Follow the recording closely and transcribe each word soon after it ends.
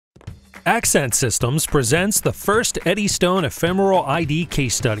Accent Systems presents the first Eddystone Ephemeral ID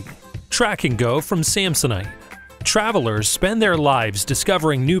case study, Track&Go from Samsonite. Travelers spend their lives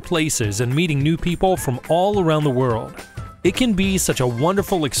discovering new places and meeting new people from all around the world. It can be such a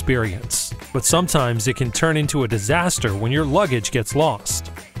wonderful experience, but sometimes it can turn into a disaster when your luggage gets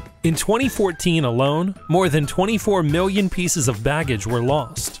lost. In 2014 alone, more than 24 million pieces of baggage were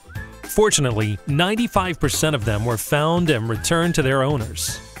lost. Fortunately, 95% of them were found and returned to their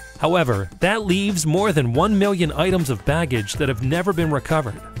owners. However, that leaves more than 1 million items of baggage that have never been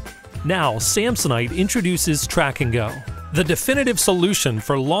recovered. Now, Samsonite introduces Track&Go, the definitive solution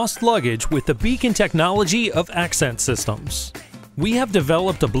for lost luggage with the beacon technology of Accent Systems. We have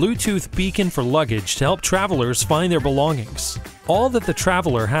developed a Bluetooth beacon for luggage to help travelers find their belongings. All that the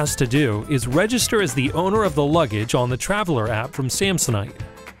traveler has to do is register as the owner of the luggage on the Traveler app from Samsonite.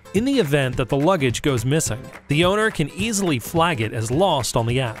 In the event that the luggage goes missing, the owner can easily flag it as lost on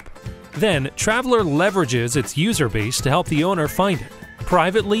the app. Then, Traveler leverages its user base to help the owner find it,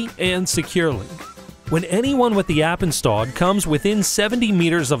 privately and securely. When anyone with the app installed comes within 70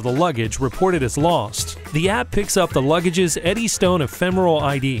 meters of the luggage reported as lost, the app picks up the luggage's Eddystone Ephemeral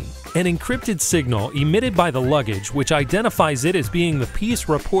ID, an encrypted signal emitted by the luggage which identifies it as being the piece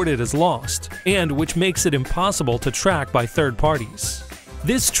reported as lost, and which makes it impossible to track by third parties.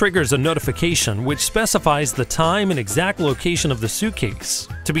 This triggers a notification which specifies the time and exact location of the suitcase,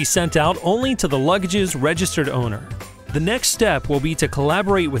 to be sent out only to the luggage's registered owner. The next step will be to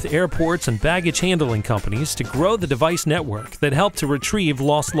collaborate with airports and baggage handling companies to grow the device network that help to retrieve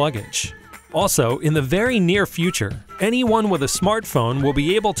lost luggage. Also, in the very near future, anyone with a smartphone will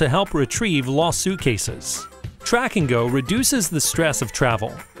be able to help retrieve lost suitcases. Track&Go reduces the stress of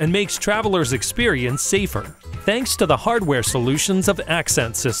travel and makes travelers' experience safer, thanks to the hardware solutions of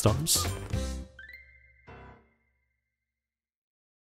Accent Systems.